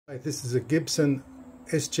This is a Gibson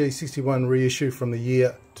SG61 reissue from the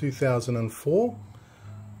year 2004.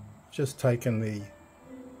 Just taken the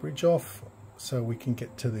bridge off so we can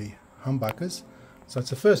get to the humbuckers. So it's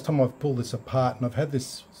the first time I've pulled this apart, and I've had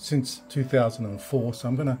this since 2004. So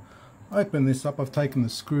I'm going to open this up. I've taken the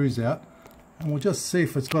screws out and we'll just see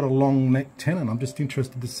if it's got a long neck tenon. I'm just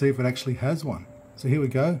interested to see if it actually has one. So here we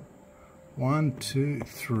go. 1, 2,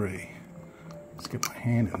 3. Let's get my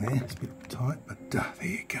hand in there. It's a bit tight, but there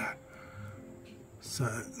you go. So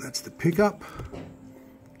that's the pickup.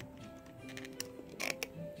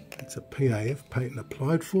 It's a PAF, patent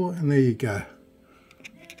applied for, and there you go.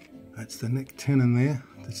 That's the neck tenon there.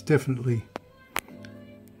 That's definitely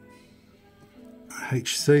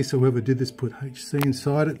HC, so whoever did this put HC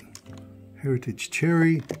inside it. Heritage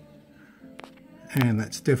cherry. And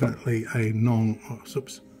that's definitely a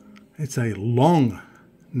it's a long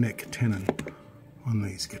neck tenon on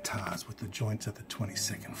these guitars with the joints at the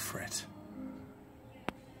 22nd fret.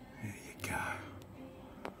 There you go.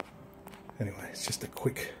 Anyway, it's just a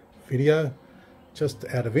quick video, just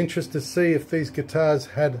out of interest to see if these guitars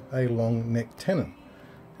had a long neck tenon.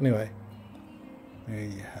 Anyway, there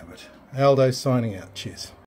you have it. Aldo signing out. Cheers.